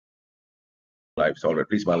Live. So, all right,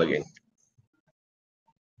 please smile again.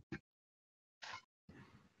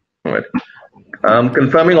 All right.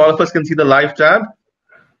 Confirming all of us can see the live tab.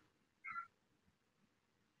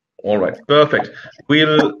 All right, perfect.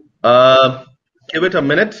 We'll give it a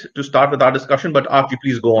minute to start with our discussion, but Archie,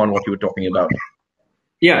 please go on what you were talking about.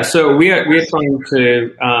 Yeah, so we are trying to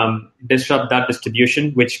disrupt that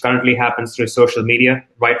distribution, which currently happens through social media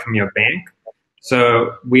right from your bank.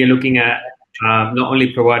 So we are looking at not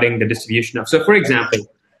only providing the distribution of, so for example,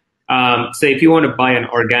 say if you want to buy an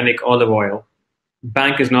organic olive oil,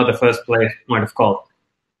 bank is not the first point of call.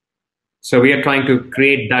 So we are trying to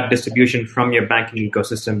create that distribution from your banking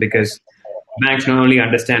ecosystem, because banks not only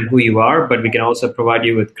understand who you are, but we can also provide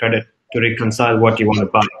you with credit to reconcile what you want to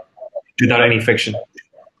buy without any friction.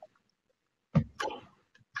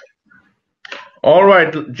 All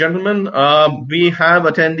right, gentlemen, we have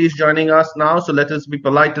attendees joining us now, so let us be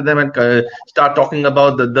polite to them and start talking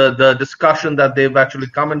about the discussion that they've actually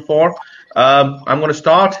come in for. I'm going to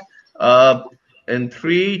start in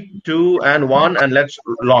 3, 2, and 1, and let's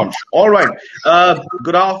launch. All right.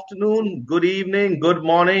 Good afternoon, good evening, good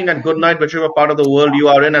morning, and good night, whichever part of the world you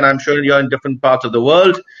are in, and I'm sure you're in different parts of the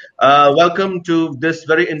world. Welcome to this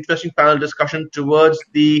very interesting panel discussion towards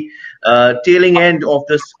the tailing end of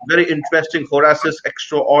this very interesting Horasis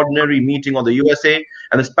extraordinary meeting on the USA.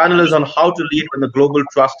 And this panel is on how to lead when the global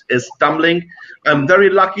trust is tumbling. I'm very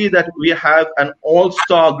lucky that we have an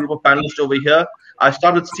all-star group of panelists over here. I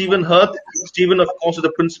start with Stephen Hirth. Stephen, of course, is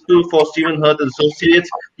the principal for Stephen Hirth Associates.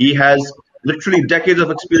 He has literally decades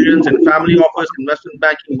of experience in family office, investment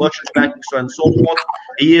banking, merchant banking, so on and so forth.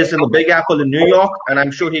 He is in the Big Apple in New York, and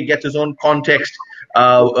I'm sure he gets his own context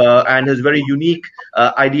and his very unique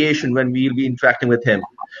ideation when we'll be interacting with him.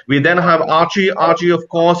 We then have Archie. Archie, of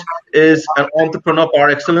course, is an entrepreneur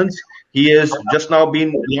par excellence. He is just now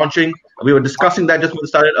been launching, we were discussing that just when we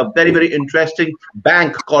started, a very, very interesting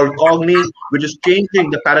bank called Cogni, which is changing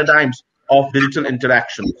the paradigms of digital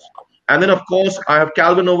interactions. And then, of course, I have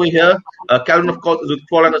Calvin over here. Calvin, of course, is with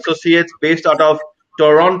Kroll & Associates, based out of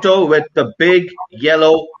Toronto, with the big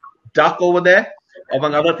yellow duck over there,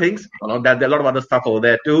 among other things. There are a lot of other stuff over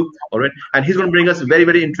there too. All right, and he's going to bring us very,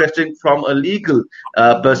 very interesting from a legal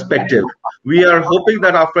perspective. We are hoping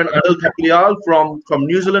that our friend Anil Thapliyal from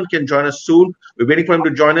New Zealand can join us soon. We're waiting for him to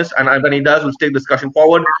join us, and when he does, we'll take the discussion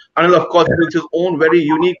forward. Anil, of course, brings his own very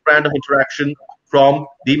unique brand of interaction from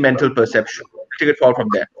the mental perception. Take it forward from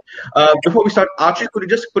there. Before we start, Archie, could you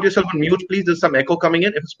just put yourself on mute, please? There's some echo coming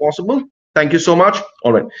in, if it's possible. Thank you so much.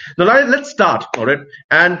 All right. Now let's start. All right.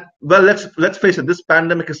 And well, let's face it. This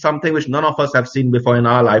pandemic is something which none of us have seen before in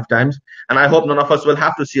our lifetimes, and I hope none of us will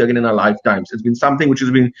have to see again in our lifetimes. It's been something which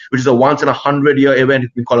is a once in 100-year event.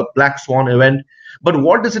 It's been called a black swan event. But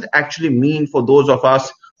what does it actually mean for those of us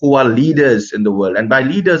who are leaders in the world? And by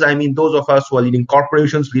leaders, I mean those of us who are leading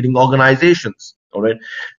corporations, leading organizations. All right.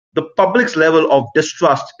 The public's level of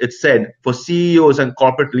distrust, it's said, for CEOs and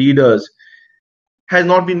corporate leaders has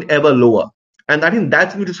not been ever lower. And I think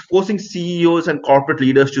that's which is forcing CEOs and corporate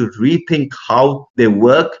leaders to rethink how they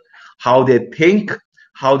work, how they think,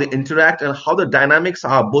 how they interact, and how the dynamics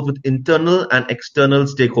are both with internal and external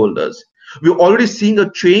stakeholders. We're already seeing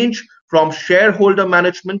a change from shareholder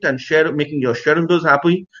management and making your shareholders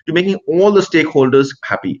happy to making all the stakeholders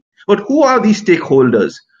happy. But who are these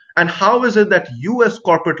stakeholders? And how is it that you as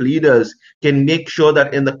corporate leaders can make sure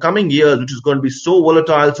that in the coming years, which is going to be so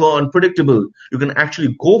volatile, so unpredictable, you can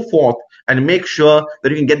actually go forth and make sure that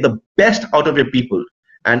you can get the best out of your people?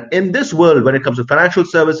 And in this world, when it comes to financial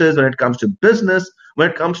services, when it comes to business, when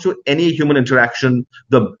it comes to any human interaction,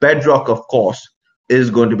 the bedrock, of course, is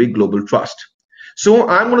going to be global trust. So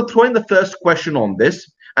I'm going to throw in the first question on this.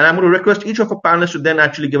 And I'm going to request each of our panelists to then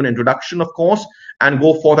actually give an introduction, of course, and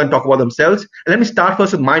go forth and talk about themselves. And let me start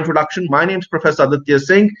first with my introduction. My name is Professor Aditya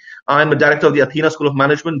Singh. I'm a director of the Athena School of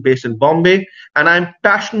Management based in Bombay. And I'm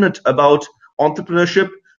passionate about entrepreneurship,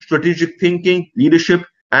 strategic thinking, leadership,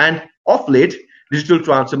 and of late, digital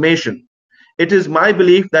transformation. It is my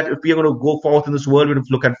belief that if we are going to go forth in this world, we have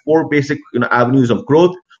to look at 4 basic avenues of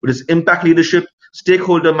growth, which is impact leadership,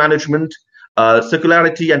 stakeholder management,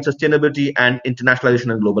 circularity and sustainability, and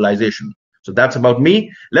internationalization and globalization. So that's about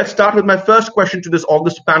me. Let's start with my first question to this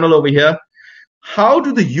august panel over here. How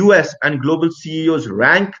do the US and global CEOs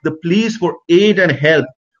rank the pleas for aid and help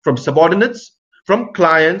from subordinates, from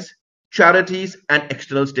clients, charities, and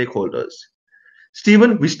external stakeholders?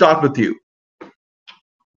 Stephen, we start with you.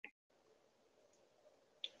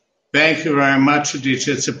 Thank you very much,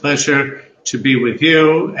 Aditya. It's a pleasure to be with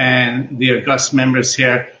you and the august members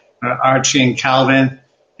here, Archie and Calvin,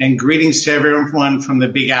 and greetings to everyone from the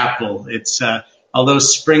Big Apple. It's although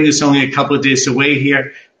spring is only a couple of days away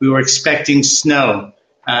here, we were expecting snow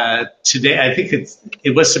today. I think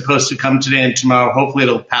it was supposed to come today and tomorrow. Hopefully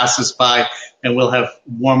it'll pass us by and we'll have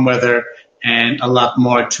warm weather and a lot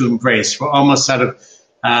more to embrace. We're almost out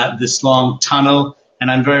of this long tunnel, and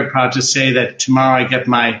I'm very proud to say that tomorrow I get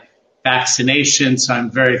my vaccination, so I'm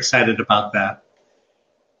very excited about that.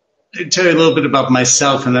 I'll tell you a little bit about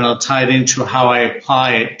myself, and then I'll tie it into how I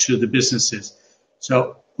apply it to the businesses.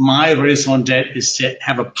 So my raison d'etre is to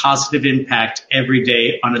have a positive impact every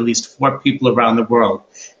day on at least 4 people around the world.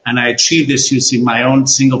 And I achieve this using my own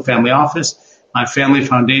single-family office, my family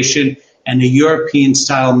foundation, and a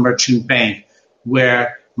European-style merchant bank,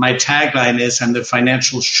 where my tagline is, I'm the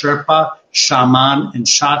financial Sherpa, shaman, and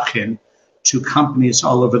shadchan to companies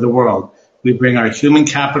all over the world. We bring our human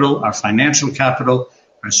capital, our financial capital,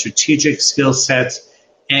 our strategic skill sets,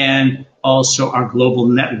 and also our global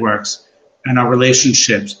networks and our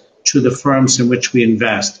relationships to the firms in which we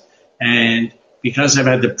invest. And because I've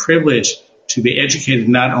had the privilege to be educated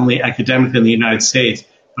not only academically in the United States,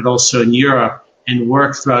 but also in Europe, and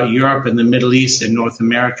work throughout Europe and the Middle East and North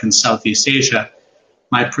America and Southeast Asia,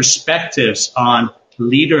 my perspectives on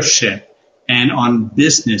leadership and on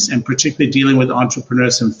business, and particularly dealing with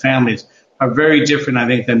entrepreneurs and families, are very different, I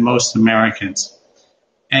think, than most Americans.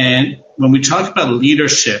 And when we talk about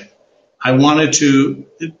leadership, I wanted to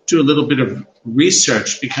do a little bit of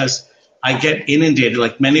research because I get inundated,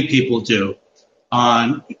 like many people do,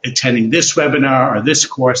 on attending this webinar or this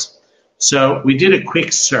course. So we did a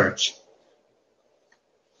quick search.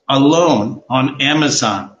 Alone on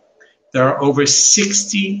Amazon, there are over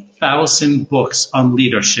 60,000 books on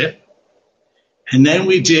leadership. And then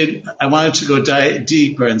I wanted to go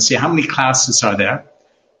deeper and see how many classes are there.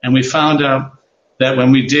 And we found out that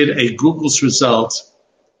when we did a Google's results,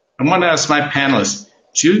 I want to ask my panelists,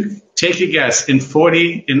 do you take a guess in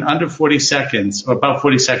under 40 seconds, or about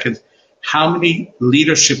 40 seconds, how many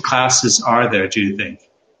leadership classes are there, do you think?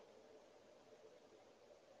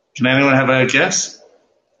 Can anyone have a guess?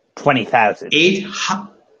 20,000.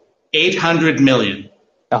 800 million.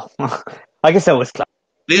 Oh, I guess that was close.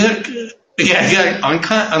 Yeah,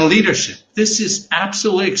 on leadership. This is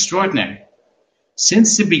absolutely extraordinary.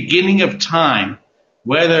 Since the beginning of time,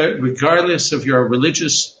 regardless of your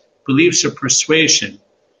religious beliefs or persuasion,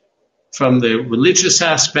 from the religious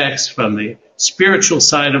aspects, from the spiritual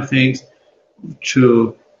side of things,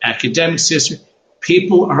 to academic system,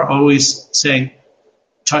 people are always talking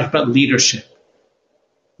about leadership.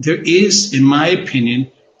 There is, in my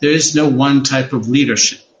opinion, there is no one type of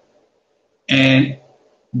leadership. And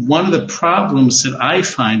one of the problems that I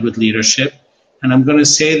find with leadership, and I'm going to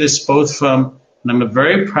say this both from, and I'm a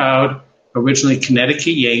very proud, originally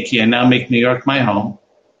Connecticut Yankee, I now make New York my home,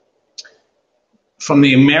 from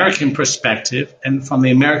the American perspective and from the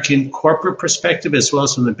American corporate perspective as well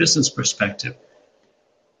as from the business perspective,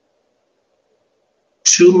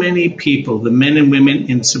 too many people, the men and women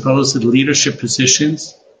in supposed leadership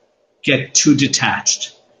positions, get too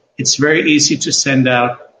detached. It's very easy to send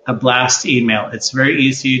out a blast email. It's very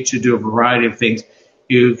easy to do a variety of things.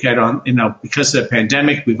 You get on, because of the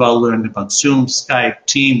pandemic, we've all learned about Zoom, Skype,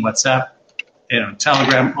 Team, WhatsApp,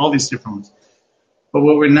 Telegram, all these different ones. But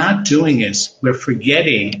what we're not doing is we're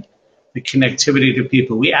forgetting the connectivity to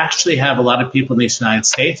people. We actually have a lot of people in the United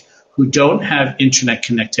States who don't have internet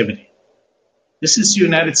connectivity. This is the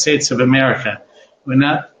United States of America. We're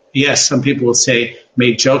not, yes, some people will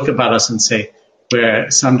may joke about us and say we're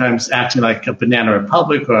sometimes acting like a banana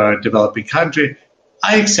republic or a developing country.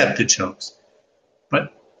 I accept the jokes.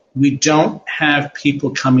 But we don't have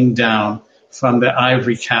people coming down from the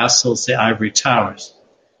ivory castles, the ivory towers.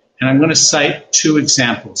 And I'm going to cite 2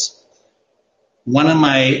 examples. One of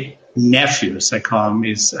my nephews, I call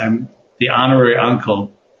him, I'm the honorary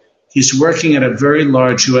uncle. He's working at a very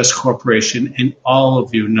large U.S. corporation, and all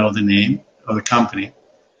of you know the name of the company.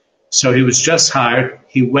 So he was just hired.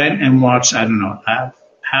 He went and watched,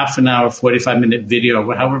 half an hour, 45-minute video,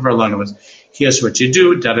 however long it was. Here's what you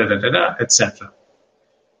do, da-da-da-da-da, etc.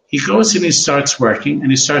 He goes and he starts working,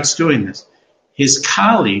 and he starts doing this. His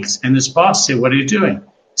colleagues and his boss say, what are you doing?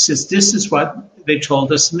 He says, this is what they told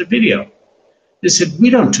us in the video. They said, we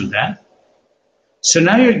don't do that. So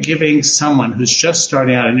now you're giving someone who's just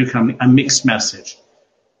starting out a new company a mixed message.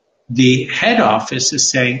 The head office is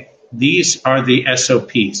saying, these are the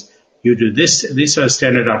SOPs. You do this, these are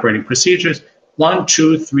standard operating procedures, 1,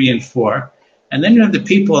 2, 3, and 4. And then you have the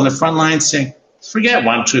people on the front line saying, forget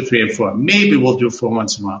 1, 2, 3, and 4. Maybe we'll do 4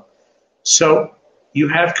 once in a while. So you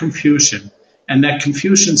have confusion, and that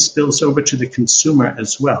confusion spills over to the consumer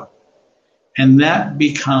as well. And that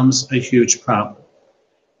becomes a huge problem.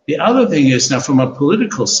 The other thing is, now from a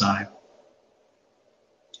political side,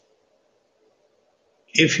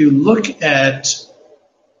 if you look at,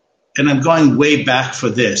 and I'm going way back for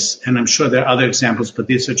this, and I'm sure there are other examples, but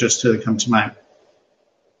these are just two that come to mind.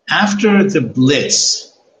 After the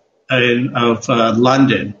Blitz of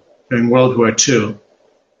London during World War II,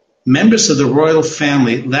 members of the royal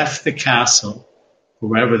family left the castle,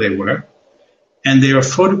 wherever they were, and they were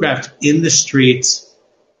photographed in the streets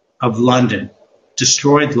of London,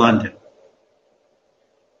 destroyed London.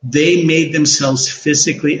 They made themselves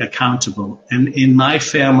physically accountable. And in my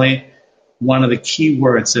family, one of the key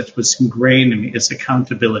words that was ingrained in me is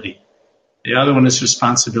accountability. The other one is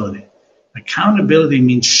responsibility. Accountability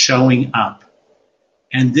means showing up.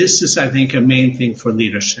 And this is, I think, a main thing for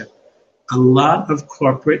leadership. A lot of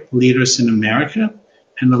corporate leaders in America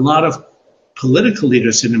and a lot of political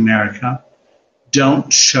leaders in America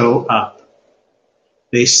don't show up.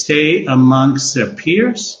 They stay amongst their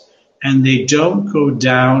peers and they don't go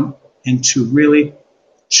down and to really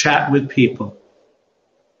chat with people.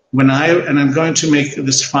 And I'm going to make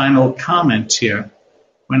this final comment here.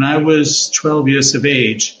 When I was 12 years of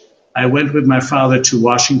age, I went with my father to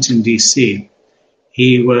Washington, D.C.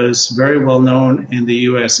 He was very well known in the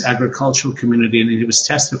U.S. agricultural community, and he was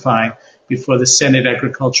testifying before the Senate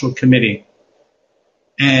Agricultural Committee.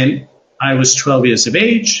 And I was 12 years of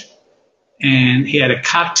age, and he had a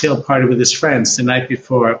cocktail party with his friends the night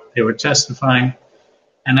before they were testifying.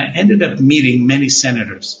 And I ended up meeting many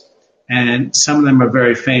senators, and some of them are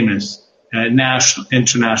very famous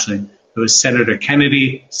internationally. There was Senator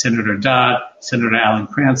Kennedy, Senator Dodd, Senator Alan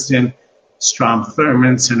Cranston, Strom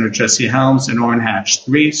Thurmond, Senator Jesse Helms, and Orrin Hatch.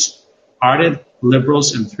 3 ardent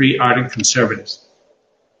liberals and 3 ardent conservatives.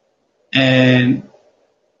 And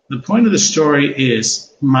the point of the story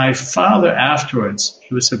is my father afterwards,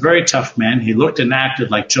 he was a very tough man. He looked and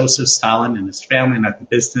acted like Joseph Stalin and his family and at the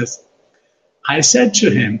business. I said to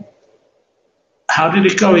him, how did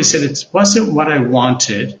it go? He said, it wasn't what I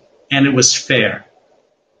wanted, and it was fair.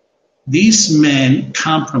 These men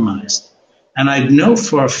compromised. And I know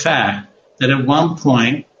for a fact that at one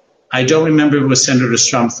point, I don't remember if it was Senator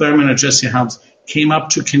Strom Thurmond or Jesse Helms, came up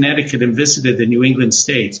to Connecticut and visited the New England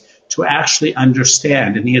states to actually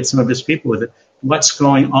understand, and he had some of his people with it, what's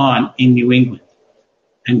going on in New England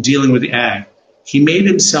and dealing with the ag. He made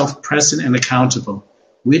himself present and accountable.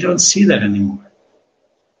 We don't see that anymore.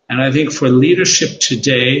 And I think for leadership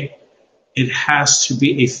today, it has to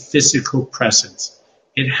be a physical presence.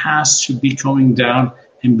 It has to be going down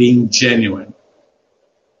and being genuine.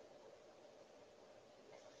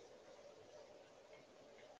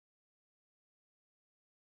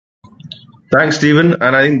 Thanks, Stephen.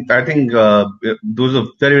 And I think those are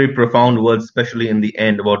very, very profound words, especially in the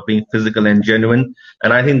end about being physical and genuine.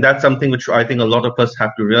 And I think that's something which I think a lot of us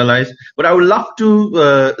have to realize. But I would love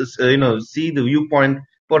to, see the viewpoint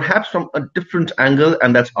perhaps from a different angle,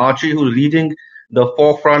 and that's Archie, who's leading the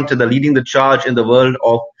forefront and leading the charge in the world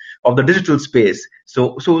of the digital space.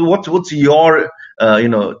 So what's your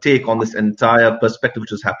take on this entire perspective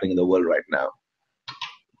which is happening in the world right now?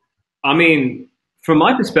 I mean, from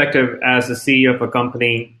my perspective as a CEO of a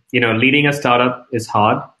company, leading a startup is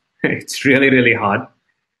hard. It's really, really hard.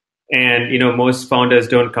 And, most founders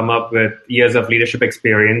don't come up with years of leadership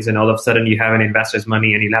experience, and all of a sudden you have an investor's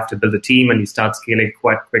money and you'll have to build a team and you start scaling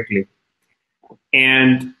quite quickly.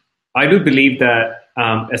 And I do believe that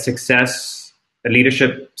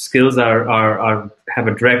leadership skills have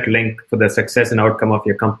a direct link for the success and outcome of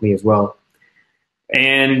your company as well.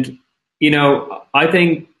 And, I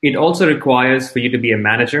think it also requires for you to be a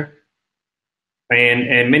manager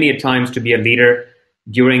and many a times to be a leader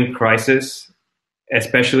during crisis,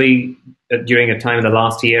 especially during a time in the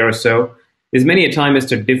last year or so, is many a time is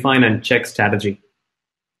to define and check strategy.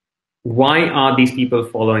 Why are these people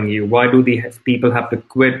following you? Why do these people have to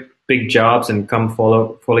quit big jobs and come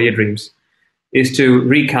follow your dreams? Is to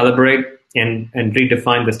recalibrate and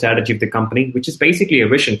redefine the strategy of the company, which is basically a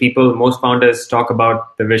vision. Most founders talk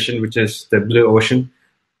about the vision, which is the blue ocean.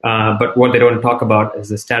 But what they don't talk about is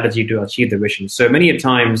the strategy to achieve the vision. So many a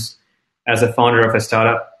times as a founder of a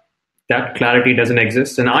startup, that clarity doesn't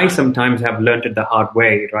exist. And I sometimes have learned it the hard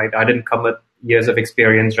way, right? I didn't come with years of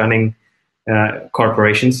experience running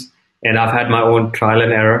corporations. And I've had my own trial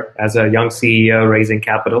and error as a young CEO raising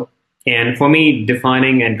capital. And for me,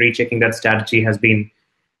 defining and rechecking that strategy has been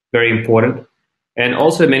very important. And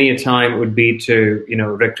also many a time would be to,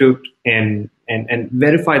 recruit and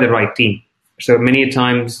verify the right team. So many a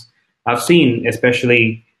times I've seen,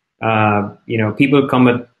 especially, people come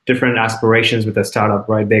with different aspirations with a startup,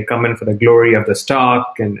 right? They come in for the glory of the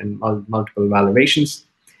stock and multiple valuations.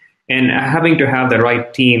 And having to have the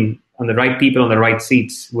right team and the right people on the right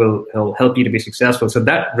seats will help you to be successful. So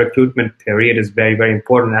that recruitment period is very, very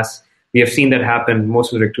important, as we have seen that happen.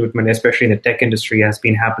 Most of the recruitment, especially in the tech industry, has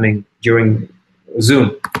been happening during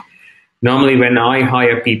Zoom. Normally, when I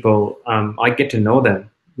hire people, I get to know them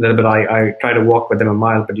a little bit. I try to walk with them a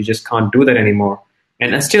mile, but you just can't do that anymore.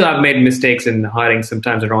 And still, I've made mistakes in hiring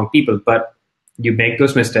sometimes the wrong people, but you make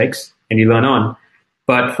those mistakes and you learn on.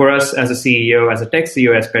 But for us as a CEO, as a tech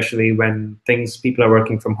CEO, especially when people are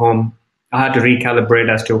working from home, I had to recalibrate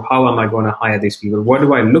as to how am I going to hire these people? What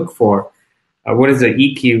do I look for? What is the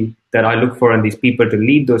EQ that I look for in these people to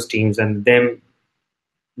lead those teams, and them,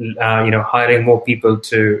 hiring more people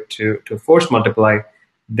to force multiply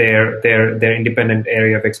their independent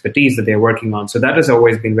area of expertise that they're working on. So that has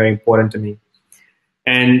always been very important to me.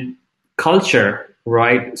 And culture,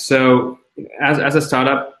 right? So as a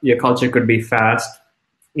startup, your culture could be fast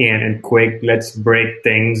and quick. Let's break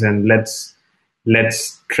things and let's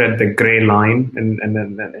tread the gray line,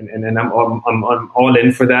 and I'm all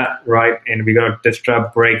in for that, right? And we're gonna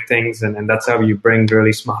disrupt, break things, and that's how you bring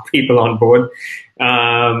really smart people on board.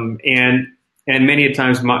 And many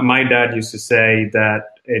times, my dad used to say that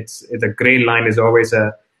it's the gray line is always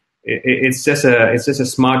it's just a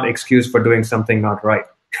smart excuse for doing something not right,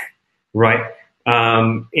 right?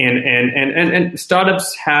 And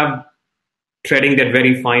startups have treading that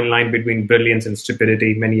very fine line between brilliance and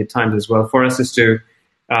stupidity many times as well. For us is to,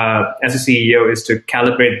 as a CEO, is to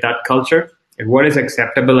calibrate that culture and what is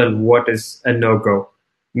acceptable and what is a no-go,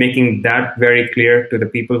 making that very clear to the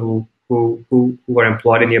people who are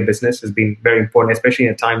employed in your business has been very important, especially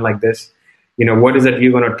in a time like this. What is it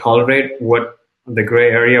you're going to tolerate? What the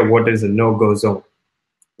gray area? What is a no-go zone?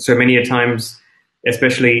 So many times,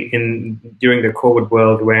 especially during the COVID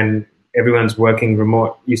world, when everyone's working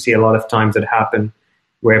remote, you see a lot of times that happen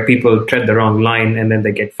where people tread the wrong line and then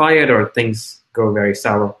they get fired or things go very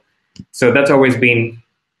sour. So that's always been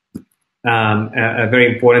a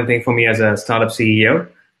very important thing for me as a startup CEO.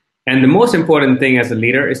 And the most important thing as a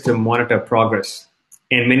leader is to monitor progress.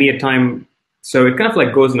 And many a time, so it kind of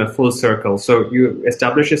like goes in a full circle. So you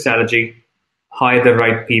establish a strategy, hire the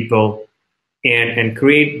right people, and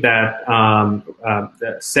create that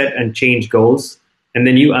set and change goals. And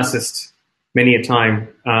then you assist many a time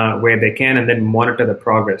where they can, and then monitor the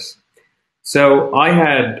progress. So I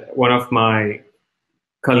had one of my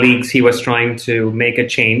colleagues, he was trying to make a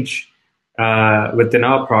change within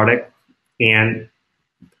our product, and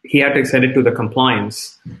he had to send it to the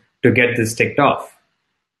compliance to get this ticked off.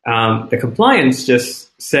 The compliance just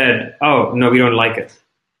said, oh, no, we don't like it.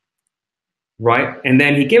 Right? And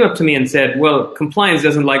then he came up to me and said, well, compliance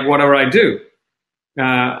doesn't like whatever I do.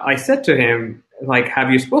 I said to him, like, have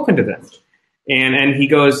you spoken to them? And he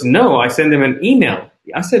goes, no, I send them an email.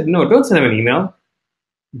 I said, no, don't send them an email.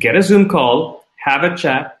 Get a Zoom call, have a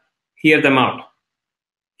chat, hear them out.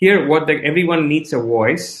 Hear what everyone needs a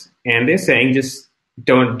voice, and they're saying just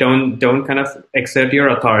don't kind of exert your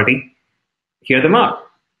authority. Hear them out.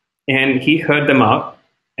 And he heard them out,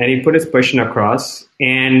 and he put his position across.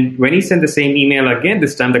 And when he sent the same email again,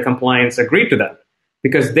 this time the compliance agreed to that,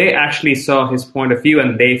 because they actually saw his point of view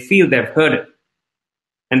and they feel they've heard it.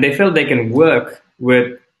 And they felt they can work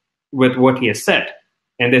with what he has said.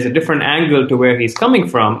 And there's a different angle to where he's coming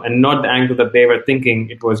from and not the angle that they were thinking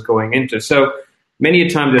it was going into. So many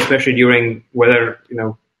times, especially during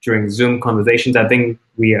Zoom conversations, I think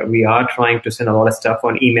we are trying to send a lot of stuff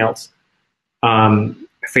on emails,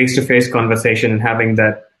 face-to-face conversation, and having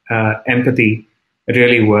that empathy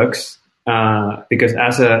really works. Because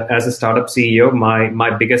as a startup CEO,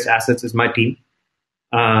 my biggest assets is my team.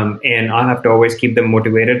 And I have to always keep them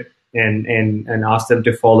motivated and ask them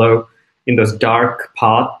to follow in those dark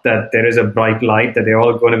path that there is a bright light, that they're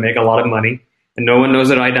all going to make a lot of money and no one knows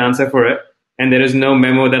the right answer for it. And there is no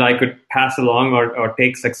memo that I could pass along or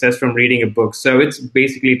take success from reading a book. So it's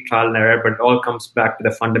basically trial and error, but it all comes back to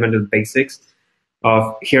the fundamental basics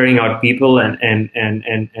of hearing out people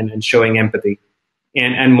and showing empathy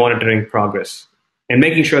and monitoring progress. And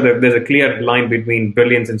making sure that there's a clear line between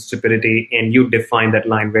brilliance and stupidity, and you define that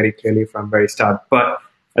line very clearly from very start. But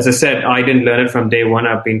as I said, I didn't learn it from day one.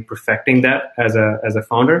 I've been perfecting that as a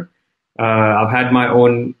founder. I've had my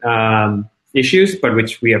own issues, but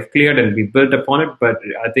which we have cleared and we built upon it. But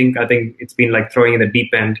I think it's been like throwing in the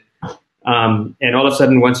deep end. And all of a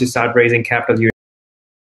sudden, once you start raising capital,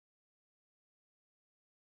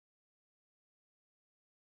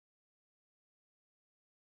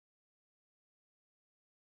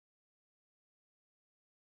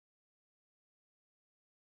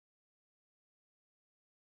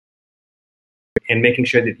 and making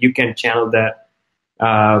sure that you can channel that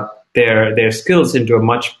their skills into a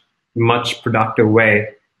much productive way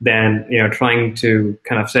than trying to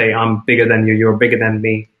kind of say I'm bigger than you, you're bigger than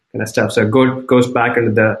me kind of stuff. So it goes back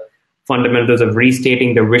into the fundamentals of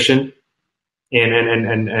restating the vision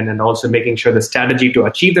and also making sure the strategy to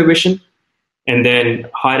achieve the vision, and then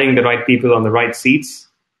hiring the right people on the right seats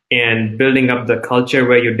and building up the culture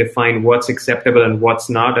where you define what's acceptable and what's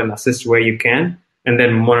not and assist where you can, and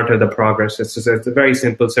then monitor the progress. It's a very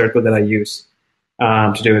simple circle that I use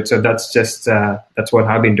to do it. So that's what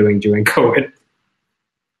I've been doing during COVID.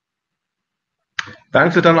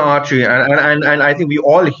 Thanks a ton, Archie. And I think we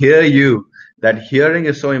all hear you, that hearing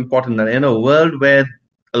is so important. And in a world where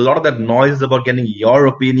a lot of that noise is about getting your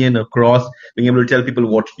opinion across, being able to tell people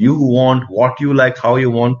what you want, what you like, how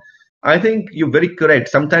you want, I think you're very correct.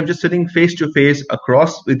 Sometimes just sitting face to face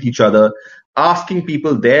across with each other, asking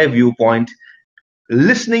people their viewpoint,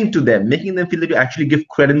 listening to them, making them feel that you actually give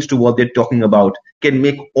credence to what they're talking about can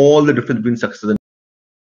make all the difference between success and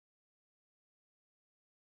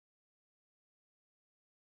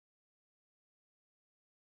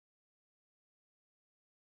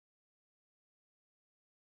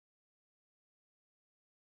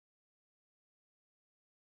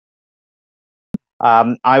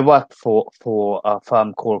I work for a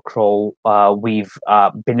firm called Kroll. We've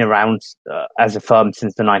been around as a firm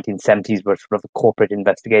since the 1970s. We're sort of a corporate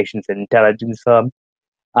investigations and intelligence firm.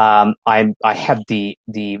 I head the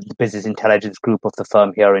business intelligence group of the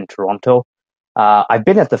firm here in Toronto. I've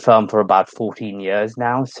been at the firm for about 14 years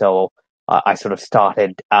now, so I sort of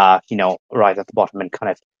started, right at the bottom and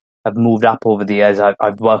kind of have moved up over the years.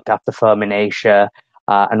 I've worked at the firm in Asia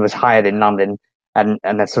and was hired in London, and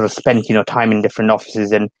I sort of spent time in different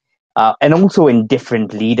offices and also in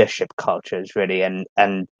different leadership cultures, really,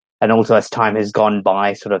 and also as time has gone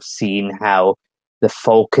by, sort of seen how the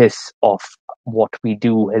focus of what we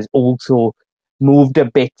do has also moved a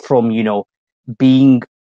bit from being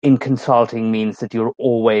in consulting means that you're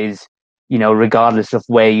always, regardless of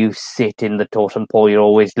where you sit in the totem pole, you're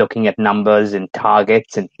always looking at numbers and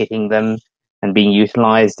targets and hitting them and being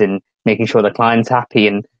utilized and making sure the client's happy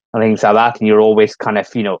and things like that. And you're always kind of,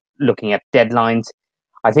 looking at deadlines.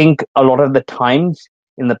 I think a lot of the times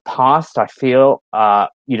in the past, I feel, a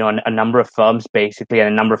number of firms basically and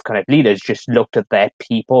a number of kind of leaders just looked at their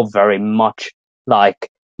people very much like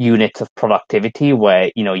units of productivity,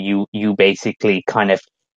 where, you basically kind of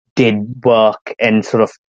did work and sort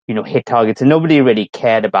of, hit targets, and nobody really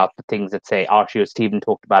cared about the things that, say, Archie or Stephen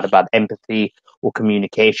talked about empathy or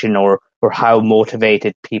communication or how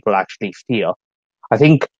motivated people actually feel. I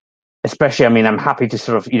think, especially, I'm happy to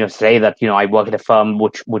sort of, say that, I work at a firm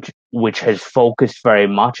which has focused very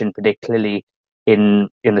much, and particularly in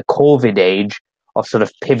the COVID age, of sort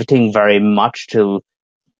of pivoting very much to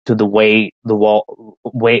the way the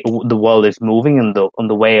world is moving, and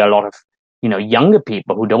the way a lot of younger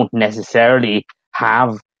people who don't necessarily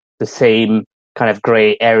have the same kind of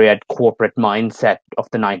gray area corporate mindset of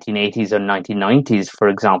the 1980s or 1990s, for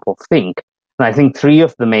example, think. And I think three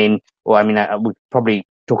of the main, we probably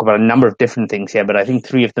talk about a number of different things here, but I think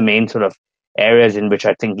three of the main sort of areas in which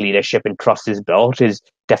I think leadership and trust is built is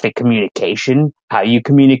definitely communication, how you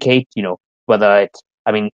communicate, whether it's,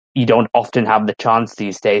 you don't often have the chance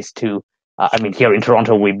these days to, here in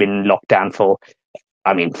Toronto, we've been locked down for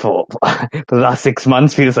the last 6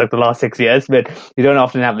 months, feels like the last 6 years, but you don't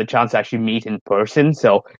often have the chance to actually meet in person.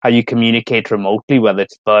 So how you communicate remotely, whether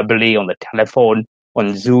it's verbally, on the telephone,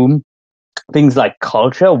 on Zoom, things like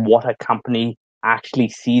culture, what a company actually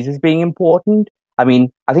sees as being important. I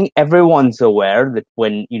think everyone's aware that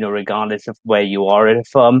when, regardless of where you are at a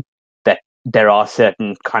firm, that there are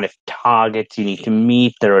certain kind of targets you need to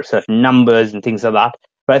meet, there are certain numbers and things like that.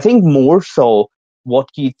 But I think more so, what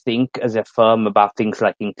do you think as a firm about things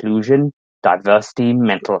like inclusion, diversity,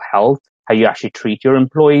 mental health, how you actually treat your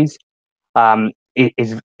employees,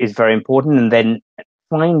 is very important. And then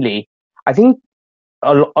finally, I think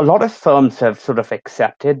a lot of firms have sort of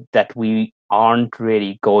accepted that we aren't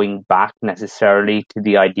really going back necessarily to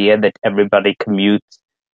the idea that everybody commutes,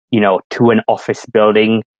 to an office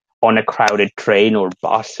building on a crowded train or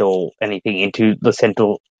bus or anything into the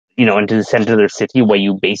central, into the center of their city, where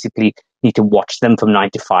you basically need to watch them from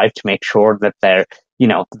 9 to 5 to make sure that they're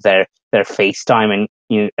FaceTime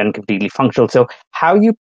and completely functional. So how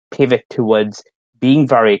you pivot towards being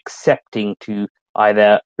very accepting to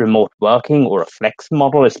either remote working or a flex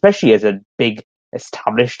model, especially as a big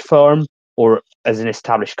established firm or as an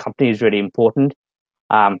established company, is really important.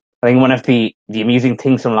 I think one of the amusing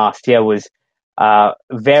things from last year was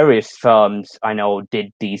various firms I know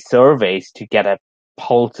did these surveys to get a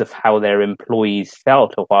pulse of how their employees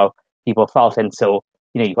felt or how people felt. And so,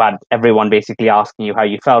 you had everyone basically asking you how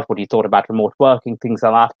you felt, what you thought about remote working, things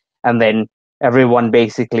like that. And then everyone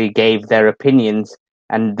basically gave their opinions.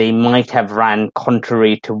 and they might have ran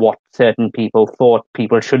contrary to what certain people thought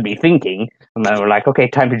people should be thinking. And then we're like, okay,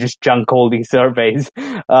 time to just junk all these surveys.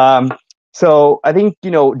 So I think,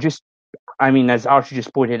 as Archie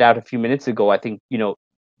just pointed out a few minutes ago, I think,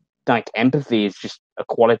 like empathy is just a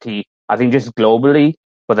quality, I think just globally,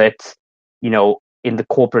 whether it's, in the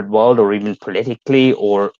corporate world or even politically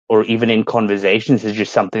or even in conversations, is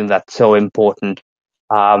just something that's so important.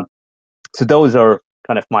 So those are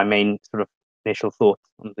kind of my main sort of initial thoughts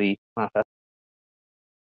on the matter.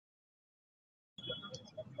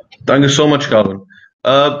 Thank you so much, Calvin.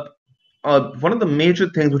 One of the major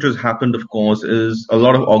things which has happened, of course, is a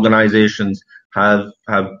lot of organizations have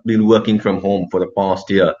been working from home for the past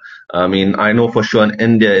year. I mean, I know for sure in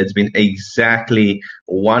India, it's been exactly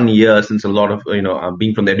 1 year since a lot of,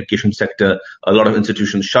 being from the education sector, a lot of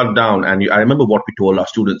institutions shut down. And I remember what we told our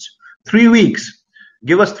students, 3 weeks,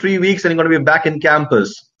 give us 3 weeks and you're going to be back in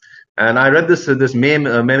campus. And I read this meme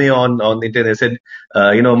on the internet. They said,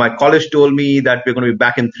 my college told me that we're going to be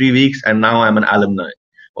back in 3 weeks, and now I'm an alumni.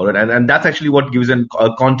 All right, and that's actually what gives a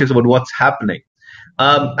context about what's happening.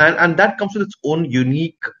 And that comes with its own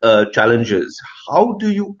unique challenges. How do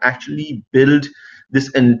you actually build this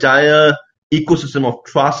entire ecosystem of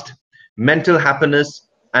trust, mental happiness,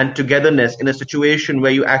 and togetherness in a situation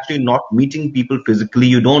where you're actually not meeting people physically?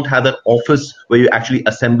 You don't have that office where you actually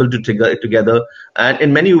assemble together. And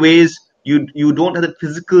in many ways, you don't have the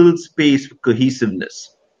physical space for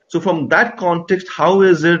cohesiveness. So from that context, how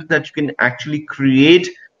is it that you can actually create,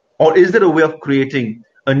 or is there a way of creating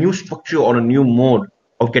a new structure or a new mode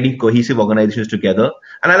of getting cohesive organizations together?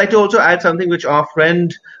 And I'd like to also add something which our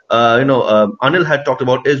friend, Anil had talked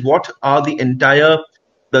about, is what are the entire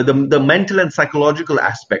the mental and psychological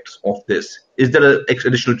aspects of this. Is there an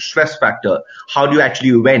additional stress factor? How do you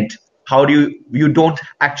actually vent? How do you don't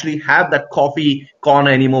actually have that coffee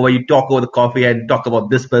corner anymore where you talk over the coffee and talk about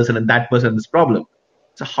this person and that person and this problem?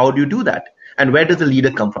 So how do you do that? And where does the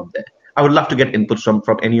leader come from there? I would love to get input from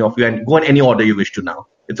any of you, and go in any order you wish to now.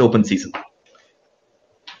 It's open season.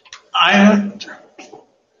 I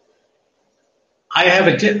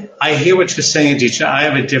hear what you're saying, Aditya. I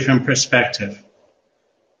have a different perspective.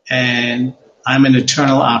 And I'm an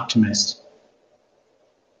eternal optimist.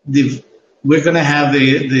 We're going to have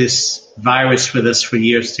this virus with us for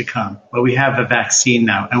years to come. But we have a vaccine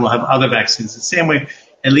now, and we'll have other vaccines. The same way,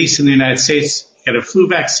 at least in the United States, you get a flu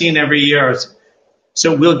vaccine every year.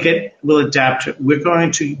 So we'll adapt. We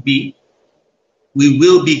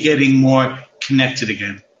will be getting more connected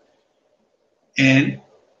again. And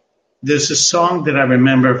there's a song that I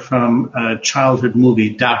remember from a childhood movie,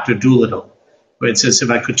 Dr. Dolittle, where it says, if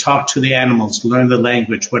I could talk to the animals, learn the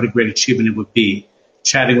language, what a great achievement it would be,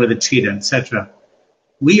 chatting with a cheetah, etc.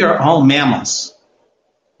 We are all mammals.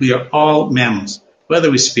 We are all mammals. Whether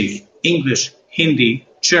we speak English, Hindi,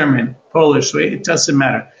 German, Polish, it doesn't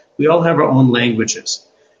matter. We all have our own languages.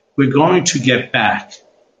 We're going to get back.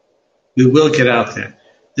 We will get out there.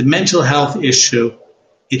 The mental health issue,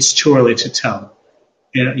 it's too early to tell.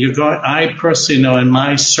 I personally know in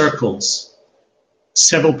my circles,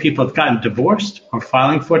 several people have gotten divorced or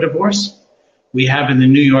filing for divorce. We have in the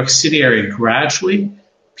New York City area gradually,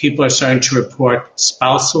 people are starting to report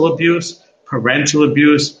spousal abuse, parental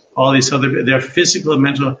abuse, all these their physical and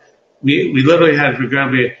mental. We literally had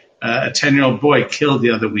regrettably a 10-year-old boy killed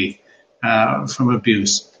the other week from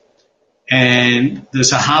abuse. And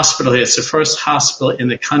there's a hospital here. It's the first hospital in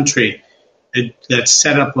the country that's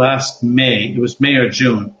set up last May. It was May or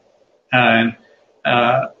June. And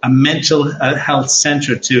a mental health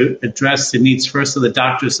center to address the needs first of the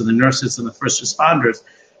doctors and the nurses and the first responders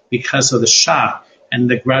because of the shock, and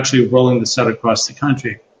they're gradually rolling this out across the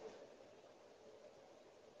country.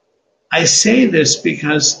 I say this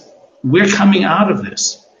because we're coming out of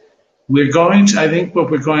this. I think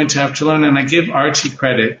what we're going to have to learn, and I give Archie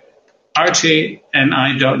credit. Archie and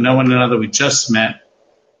I don't know one another. We just met.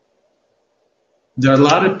 There are a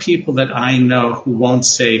lot of people that I know who won't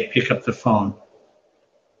say, pick up the phone.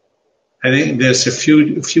 I think there's a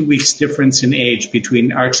few weeks difference in age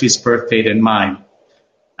between Archie's birth date and mine.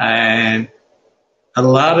 And a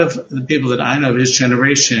lot of the people that I know of his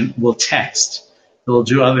generation will text. They'll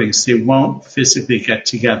do other things. They won't physically get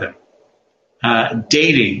together.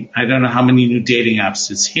 Dating. I don't know how many new dating apps.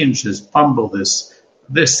 There's Hinge, there's Bumble, there's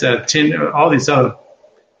Tinder, all these other.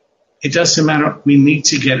 It doesn't matter. We need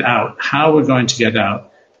to get out. How we're going to get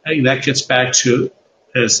out. That gets back to,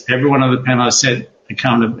 as everyone on the panel has said,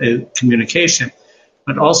 communication,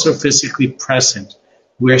 but also physically present.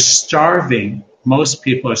 We're starving. Most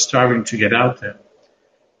people are starving to get out there.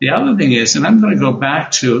 The other thing is, and I'm going to go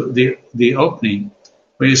back to the opening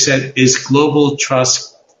where you said, is global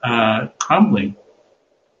trust crumbling?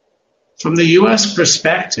 From the U.S.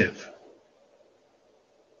 perspective,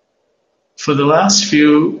 for the last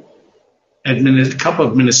couple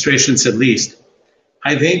of administrations at least,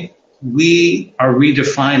 I think we are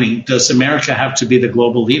redefining, does America have to be the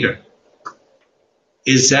global leader?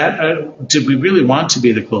 Did we really want to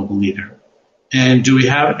be the global leader? And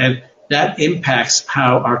and that impacts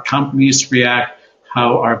how our companies react,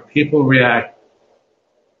 how our people react.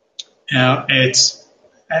 As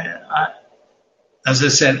I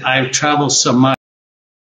said, I've traveled so much.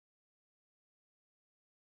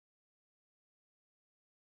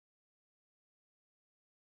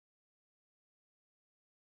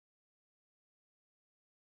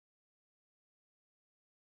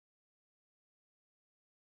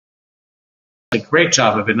 A great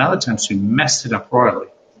job of it, and other times we messed it up royally.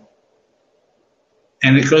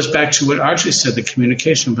 And it goes back to what Archie said, the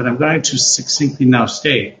communication, but I'm going to succinctly now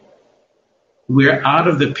state, we're out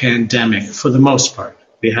of the pandemic for the most part.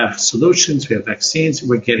 We have solutions, we have vaccines,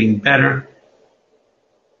 we're getting better.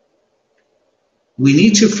 We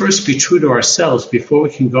need to first be true to ourselves before we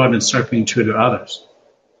can go out and start being true to others.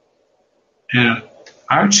 And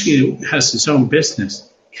Archie has his own business.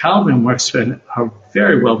 Calvin works for a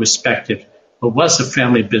very well-respected, but was a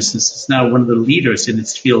family business. It's now one of the leaders in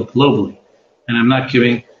its field globally. And I'm not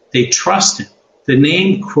giving, they trust him. The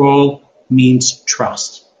name Kroll means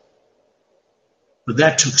trust. But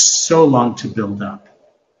that took so long to build up.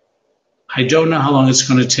 I don't know how long it's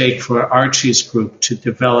going to take for Archie's group to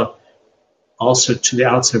develop also to the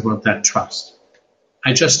outside world that trust.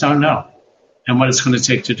 I just don't know. And what it's going to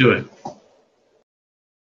take to do it.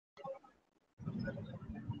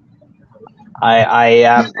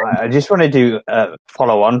 I just wanted to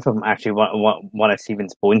follow on from actually one of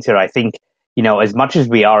Stephen's points here. I think, as much as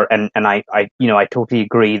we are, and I totally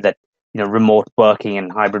agree that, remote working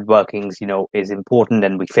and hybrid workings, is important,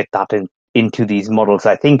 and we fit that into these models.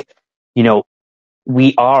 I think,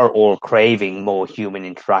 we are all craving more human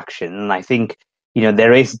interaction. And I think,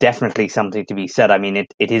 there is definitely something to be said. I mean,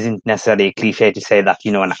 it isn't necessarily a cliche to say that,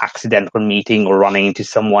 an accidental meeting or running into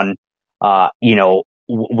someone,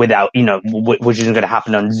 without, which isn't going to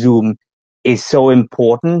happen on Zoom, is so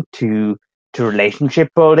important to relationship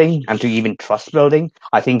building and to even trust building.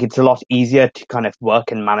 I think it's a lot easier to kind of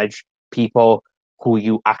work and manage people who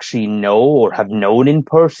you actually know or have known in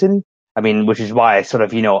person. I mean, which is why I sort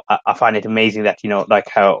of, I find it amazing that, like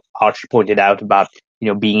how Archie pointed out about,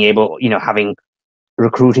 being able,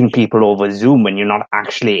 recruiting people over Zoom when you're not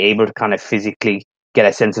actually able to kind of physically get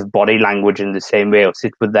a sense of body language in the same way or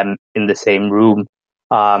sit with them in the same room.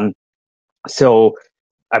 So,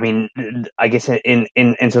 I mean, I guess in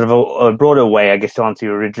sort of a broader way, I guess to answer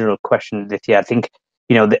your original question, Aditya, I think,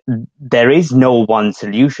 there is no one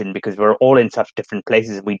solution because we're all in such different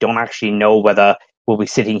places. We don't actually know whether we'll be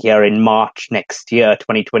sitting here in March next year,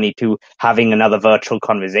 2022, having another virtual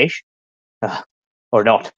conversation or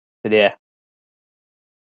not. Yeah.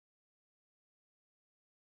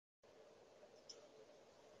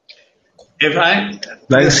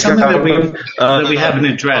 There's something that we haven't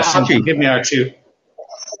addressed. Give me Archie.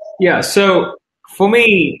 Yeah. So for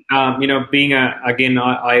me, being I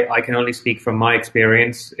can only speak from my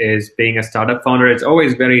experience is being a startup founder. It's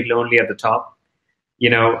always very lonely at the top,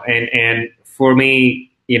 and for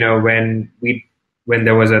me, when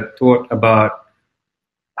there was a thought about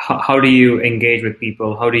how do you engage with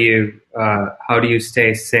people, how do you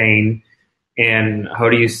stay sane, and how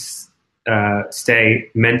do you stay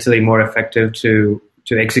mentally more effective to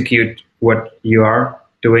execute what you are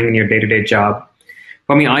doing in your day-to-day job.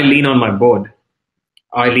 For me, I lean on my board.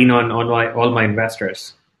 I lean on all my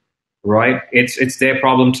investors, right? It's their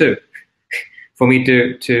problem too, for me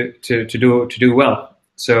to do well.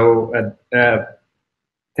 So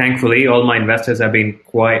thankfully, all my investors have been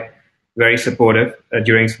very supportive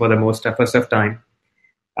during some of the most toughest of time.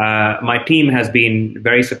 My team has been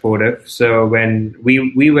very supportive. So when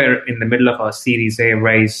we were in the middle of our Series A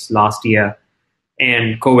raise last year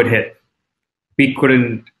and COVID hit, we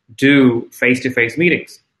couldn't do face-to-face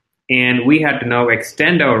meetings. And we had to now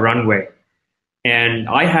extend our runway. And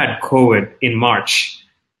I had COVID in March,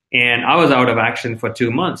 and I was out of action for 2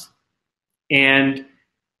 months. And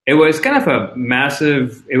it was kind of a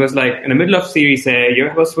massive, it was like in the middle of Series A,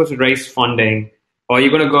 you're supposed to raise funding, or you're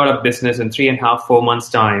going to go out of business in 3.5, 4 months'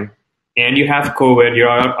 time, and you have COVID, you're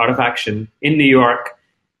out of action in New York,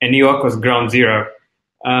 and New York was ground zero.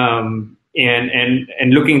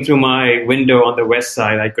 And looking through my window on the west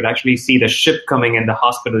side, I could actually see the ship coming in, the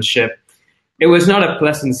hospital ship. It was not a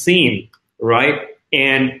pleasant scene, right?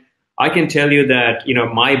 And I can tell you that,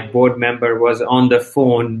 my board member was on the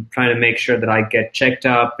phone trying to make sure that I get checked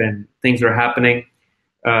up and things were happening.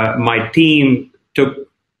 My team took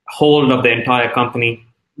hold of the entire company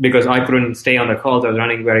because I couldn't stay on the calls. I was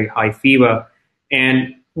running very high fever.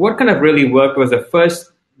 And what kind of really worked was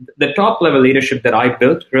the top level leadership that I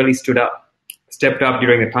built really stepped up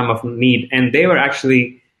during the time of need. And they were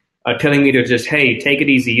actually telling me to just, hey, take it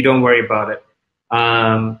easy. You don't worry about it.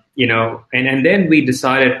 And then we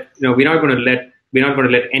decided, we're not going to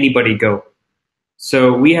let anybody go.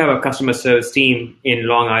 So we have a customer service team in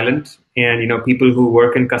Long Island, and people who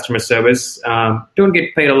work in customer service don't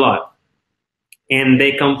get paid a lot, and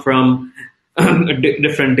they come from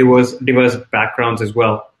different diverse backgrounds as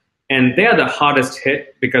well, and they are the hardest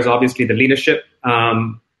hit because obviously the leadership.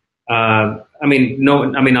 I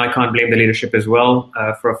can't blame the leadership as well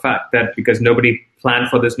for a fact that because nobody planned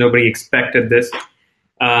for this, nobody expected this.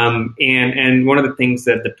 And one of the things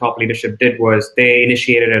that the top leadership did was they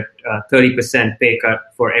initiated a 30% pay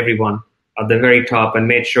cut for everyone at the very top and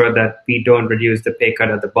made sure that we don't reduce the pay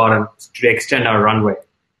cut at the bottom to extend our runway,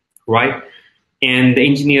 right? And the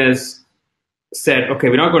engineers said, okay,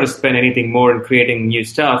 we're not going to spend anything more in creating new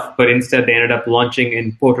stuff, but instead they ended up launching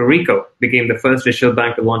in Puerto Rico, became the first digital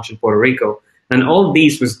bank to launch in Puerto Rico. And all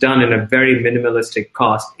these was done in a very minimalistic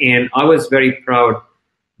cost. And I was very proud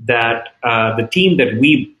that the team that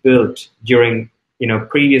we built during,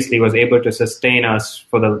 previously was able to sustain us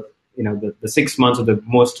for the 6 months of the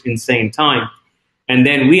most insane time. And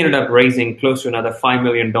then we ended up raising close to another $5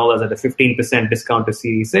 million at a 15% discount to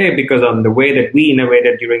Series A because of the way that we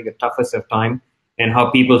innovated during the toughest of time and how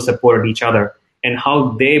people supported each other and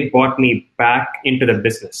how they brought me back into the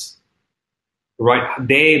business, right?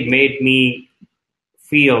 They made me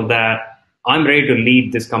feel that I'm ready to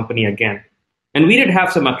lead this company again. And we did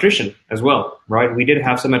have some attrition as well, right? We did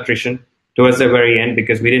have some attrition towards the very end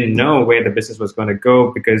because we didn't know where the business was going to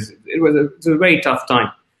go because it was a very tough time.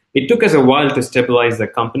 It took us a while to stabilize the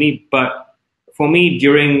company, but for me,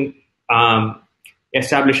 during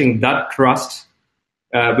establishing that trust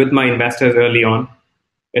with my investors early on,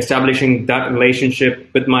 establishing that relationship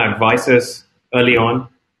with my advisors early on,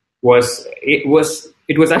 was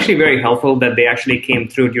actually very helpful that they actually came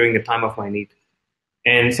through during the time of my need.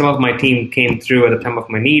 And some of my team came through at the time of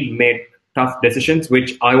my need, made tough decisions,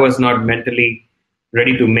 which I was not mentally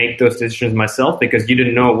ready to make those decisions myself because you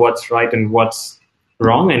didn't know what's right and what's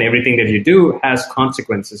wrong, and everything that you do has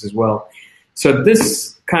consequences as well. So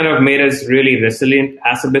this kind of made us really resilient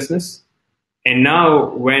as a business. And now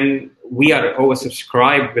when we are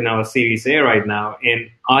oversubscribed in our Series A right now, and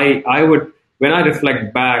when I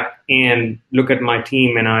reflect back and look at my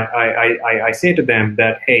team and I say to them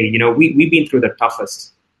that, hey, we've been through the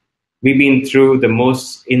toughest. We've been through the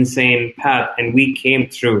most insane path and we came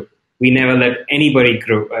through. We never let anybody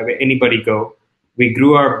go. We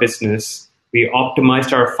grew our business. We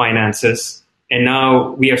optimized our finances. And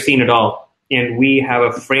now we have seen it all. And we have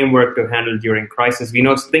a framework to handle during crisis. We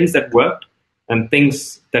know things that worked and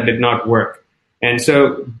things that did not work. And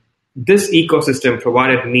so this ecosystem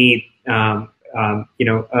provided me a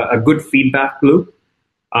good feedback loop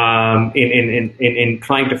in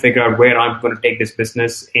trying to figure out where I'm going to take this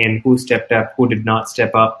business and who stepped up, who did not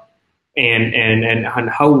step up, and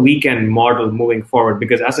how we can model moving forward.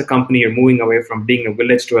 Because as a company, you're moving away from being a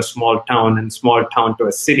village to a small town and small town to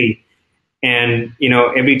a city. And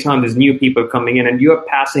every time there's new people coming in, and you're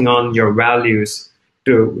passing on your values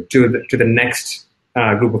to the next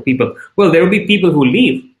group of people. Well, there will be people who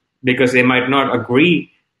leave because they might not agree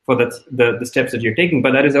for the steps that you're taking,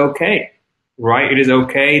 but that is okay, right? It is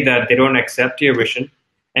okay that they don't accept your vision.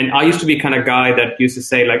 And I used to be kind of guy that used to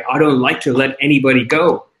say, like, I don't like to let anybody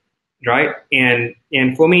go, right? And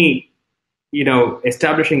for me,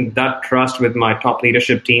 establishing that trust with my top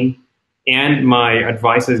leadership team and my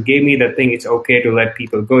advisors gave me the thing, it's okay to let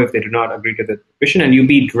people go if they do not agree to the vision, and you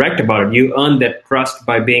be direct about it. You earn that trust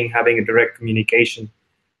by having a direct communication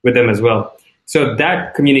with them as well. So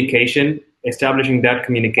that communication, establishing that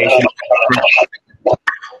communication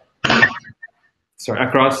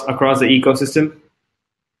across the ecosystem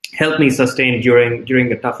helped me sustain during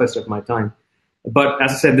the toughest of my time. But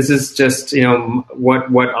as I said, this is just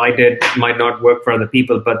what I did might not work for other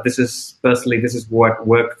people, but this is what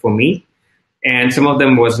worked for me. And some of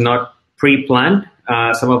them was not pre-planned.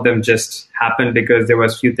 Some of them just happened because there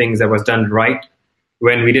was few things that was done right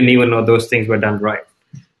when we didn't even know those things were done right.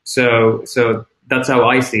 So that's how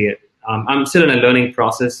I see it. I'm still in a learning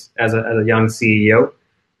process as a young CEO,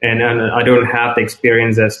 and I don't have the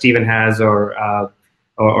experience that Stephen has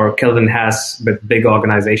or Kelvin has with big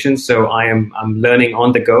organizations. So I'm learning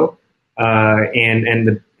on the go,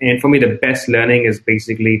 and for me the best learning is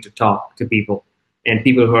basically to talk to people and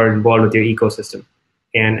people who are involved with your ecosystem,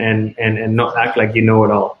 and not act like you know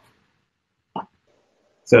it all.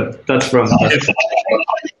 So that's from us.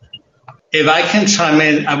 If I can chime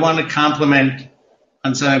in, I want to compliment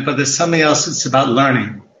on something, but there's something else that's about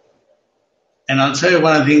learning. And I'll tell you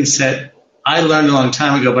one of the things that I learned a long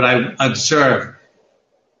time ago, but I observed.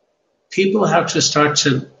 People have to start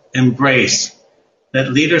to embrace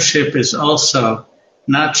that leadership is also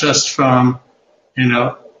not just from,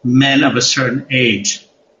 men of a certain age.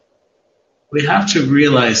 We have to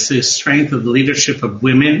realize the strength of the leadership of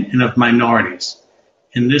women and of minorities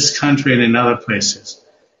in this country and in other places.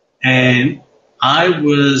 And I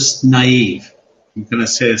was naive. I'm going to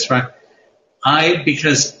say this right.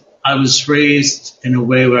 Because I was raised in a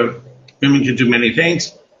way where women can do many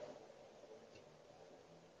things.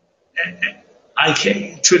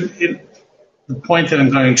 The point that I'm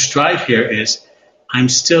going to drive here is I'm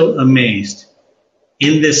still amazed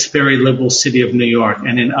in this very liberal city of New York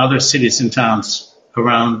and in other cities and towns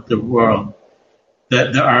around the world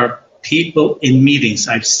that there are people in meetings.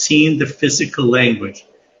 I've seen the physical language.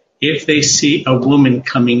 If they see a woman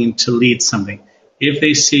coming in to lead something, if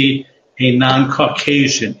they see a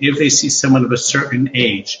non-Caucasian, if they see someone of a certain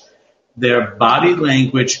age, their body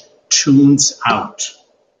language tunes out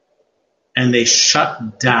and they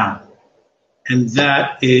shut down. And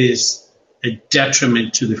that is a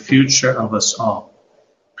detriment to the future of us all.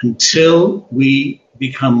 Until we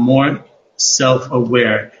become more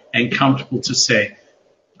self-aware and comfortable to say,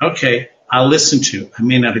 okay, I'll listen to. I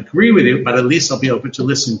may not agree with you, but at least I'll be open to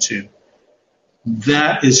listen to.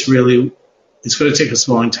 That is really, it's going to take us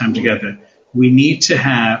a long time together. We need to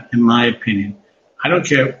have, in my opinion, I don't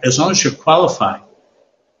care, as long as you're qualified,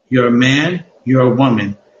 you're a man, you're a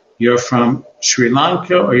woman, you're from Sri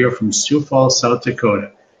Lanka or you're from Sioux Falls, South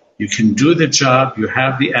Dakota. You can do the job, you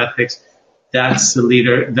have the ethics. That's the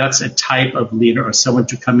leader, that's a type of leader or someone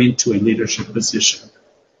to come into a leadership position.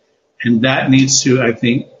 And that needs to, I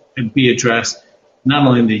think, be addressed not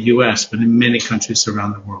only in the U.S., but in many countries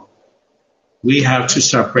around the world. We have to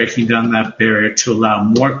start breaking down that barrier to allow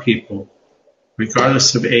more people,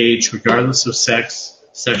 regardless of age, regardless of sex,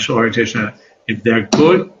 sexual orientation, if they're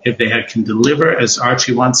good, if they can deliver as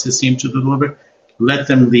Archie wants his team to deliver, let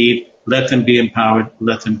them lead, let them be empowered,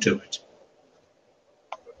 let them do it.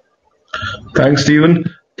 Thanks, Stephen.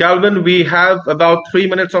 Calvin, we have about 3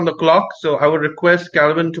 minutes on the clock, so I would request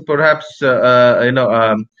Calvin to perhaps,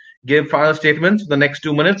 give final statements the next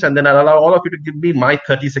 2 minutes, and then I'll allow all of you to give me my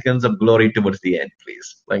 30 seconds of glory towards the end,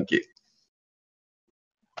 please. Thank you.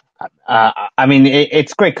 I mean,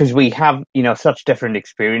 it's great because we have, such different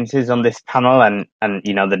experiences on this panel, and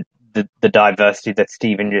the diversity that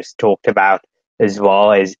Stephen just talked about as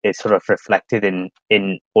well is sort of reflected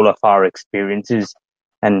in all of our experiences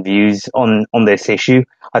and views on this issue.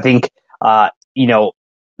 I think,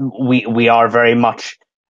 we are very much,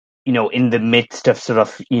 in the midst of sort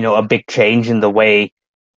of, a big change in the way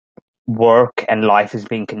work and life is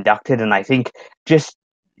being conducted. And I think just,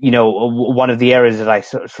 one of the areas that I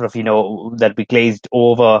sort of, that we glazed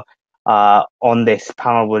over on this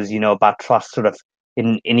panel was, about trust sort of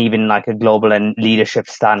in even like a global and leadership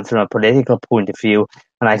stance from a political point of view.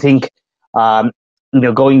 And I think,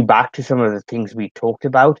 going back to some of the things we talked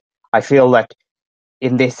about, I feel that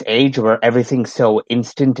in this age where everything's so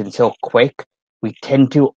instant and so quick, we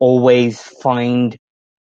tend to always find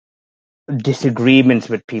disagreements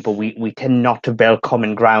with people. We tend not to build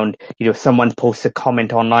common ground. Someone posts a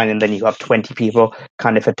comment online and then you have 20 people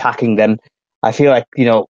kind of attacking them. I feel like,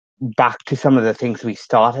 back to some of the things we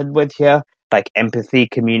started with here, like empathy,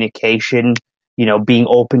 communication, being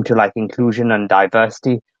open to like inclusion and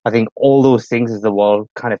diversity. I think all those things as the world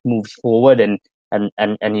kind of moves forward and as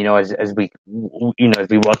we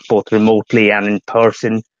work both remotely and in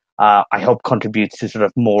person, I hope contributes to sort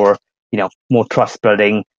of more trust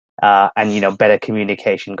building and better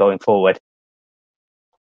communication going forward.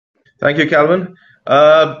 Thank you, Calvin.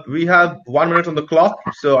 We have 1 minute on the clock,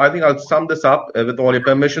 so I think I'll sum this up with all your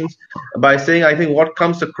permissions by saying I think what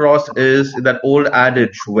comes across is that old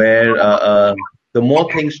adage where the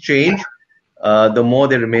more things change, the more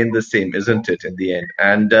they remain the same, isn't it, in the end?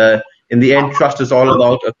 And in the end, trust is all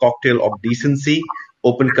about a cocktail of decency,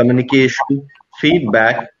 open communication,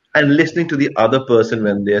 feedback, and listening to the other person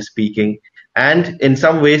when they're speaking, and in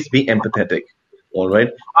some ways be empathetic. All right.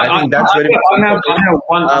 I think that's very important.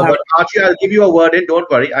 But Archie, I'll give you a word in.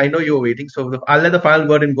 Don't worry. I know you're waiting. So I'll let the final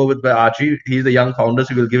word in go with Archie. He's the young founder,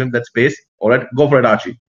 so we'll give him that space. All right. Go for it,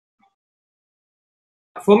 Archie.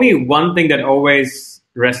 For me, one thing that always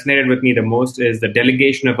resonated with me the most is the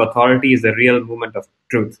delegation of authority is the real movement of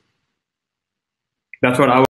truth. That's what I